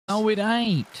No, it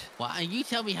ain't. Well, you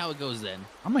tell me how it goes then.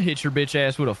 I'm gonna hit your bitch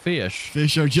ass with a fish.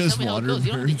 Fish are just Tell me how it water goes.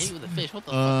 You don't have to hit birds. me with a fish. What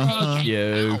the fuck?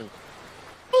 You. Ow.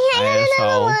 Hey, I got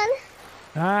another one.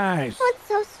 Nice. Oh, it's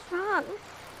so strong.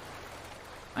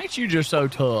 Ain't you just so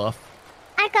tough?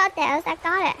 I got those. I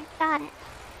got it. Got it.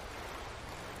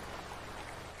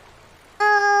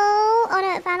 Oh,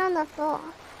 no, it fell on the floor.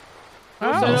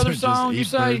 What's Oh. that Those other are just song you eight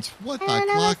say? birds. What the I don't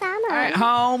know clock? what's on At them.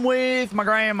 home with my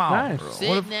grandma. Nice. What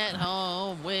Sitting if- at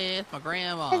home with my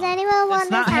grandma. Does anyone want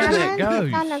not this how that salmon? goes.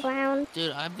 It's on the ground.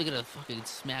 Dude, I'm gonna fucking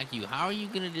smack you. How are you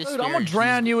gonna disparage Dude, I'm gonna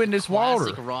drown these you in this classic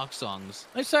water. rock songs?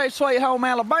 They say Sweet Home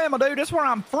Alabama, dude. That's where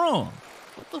I'm from.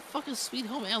 What the fuck is Sweet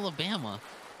Home Alabama?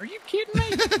 Are you kidding me?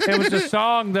 It was a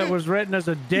song that was written as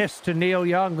a diss to Neil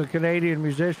Young, the Canadian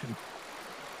musician.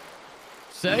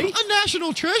 See? A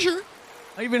national treasure.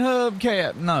 Even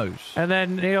Hubcap knows. And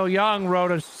then Neil Young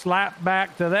wrote a slap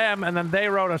back to them, and then they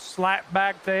wrote a slap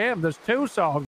back to him. There's two songs.